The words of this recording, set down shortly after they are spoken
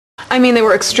I mean, they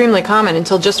were extremely common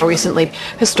until just recently.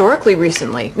 Historically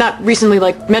recently. Not recently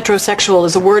like metrosexual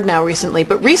is a word now recently,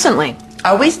 but recently.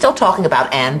 Are we still talking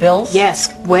about anvils?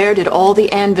 Yes. Where did all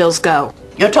the anvils go?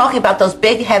 You're talking about those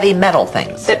big, heavy metal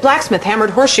things. That blacksmith hammered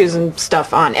horseshoes and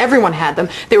stuff on. Everyone had them.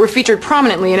 They were featured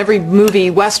prominently in every movie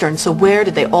western, so where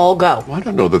did they all go? Well, I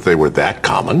don't know that they were that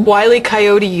common. Wile E.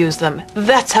 Coyote used them.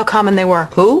 That's how common they were.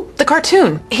 Who? The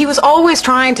cartoon. He was always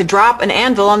trying to drop an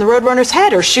anvil on the Roadrunner's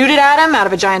head, or shoot it at him out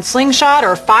of a giant slingshot,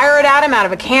 or fire it at him out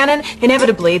of a cannon.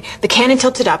 Inevitably, the cannon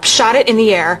tilted up, shot it in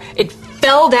the air. It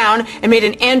fell down and made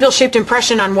an anvil-shaped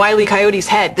impression on Wile E. Coyote's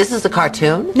head. This is a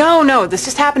cartoon? No, this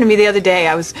just happened to me the other day.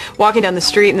 I was walking down the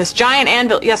street and this giant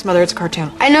anvil... Yes, Mother, it's a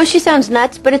cartoon. I know she sounds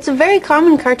nuts, but it's a very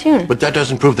common cartoon. But that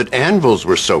doesn't prove that anvils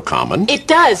were so common. It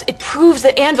does. It proves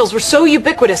that anvils were so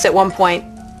ubiquitous at one point.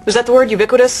 Was that the word,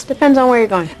 ubiquitous? Depends on where you're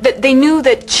going. That they knew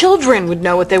that children would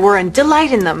know what they were and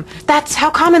delight in them. That's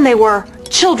how common they were.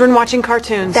 Children watching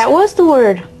cartoons. That was the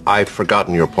word. I've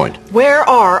forgotten your point. Where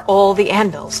are all the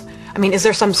anvils? I mean, is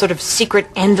there some sort of secret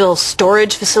anvil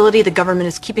storage facility the government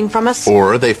is keeping from us?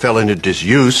 Or they fell into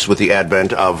disuse with the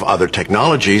advent of other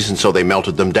technologies, and so they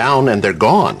melted them down and they're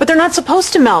gone. But they're not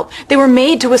supposed to melt. They were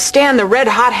made to withstand the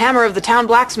red-hot hammer of the town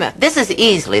blacksmith. This is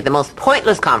easily the most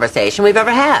pointless conversation we've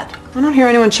ever had. I don't hear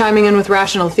anyone chiming in with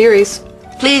rational theories.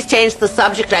 Please change the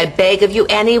subject, I beg of you.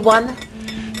 Anyone?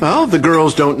 Well, the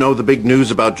girls don't know the big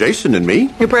news about Jason and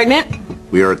me. You're pregnant?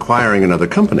 We are acquiring another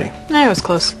company. I was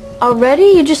close. Already?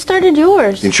 You just started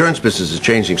yours. The insurance business is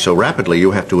changing so rapidly,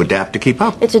 you have to adapt to keep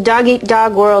up. It's a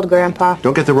dog-eat-dog world, Grandpa.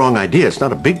 Don't get the wrong idea. It's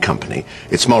not a big company.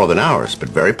 It's smaller than ours, but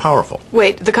very powerful.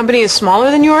 Wait, the company is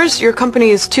smaller than yours? Your company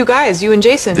is two guys, you and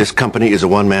Jason. This company is a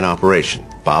one-man operation.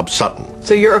 Bob Sutton.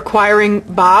 So you're acquiring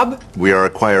Bob? We are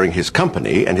acquiring his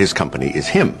company, and his company is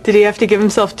him. Did he have to give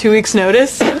himself 2 weeks'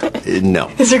 notice?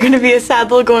 No. Is there going to be a sad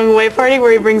little going-away party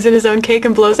where he brings in his own cake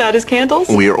and blows out his candles?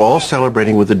 We are all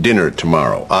celebrating with a dinner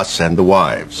tomorrow, us and the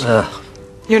wives. Ugh.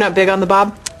 You're not big on the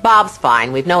Bob? Bob's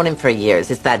fine. We've known him for years.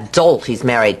 It's that dolt he's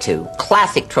married to.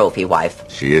 Classic trophy wife.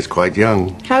 She is quite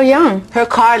young. How young? Her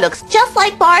car looks just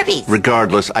like Barbie's.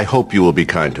 Regardless, I hope you will be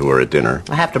kind to her at dinner.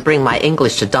 I have to bring my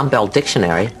English to Dumbbell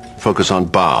Dictionary. Focus on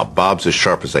Bob. Bob's as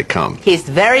sharp as they come. He's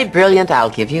very brilliant,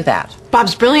 I'll give you that.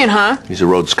 Bob's brilliant, huh? He's a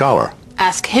Rhodes Scholar.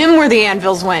 Ask him where the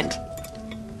anvils went.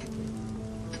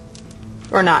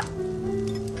 Or not.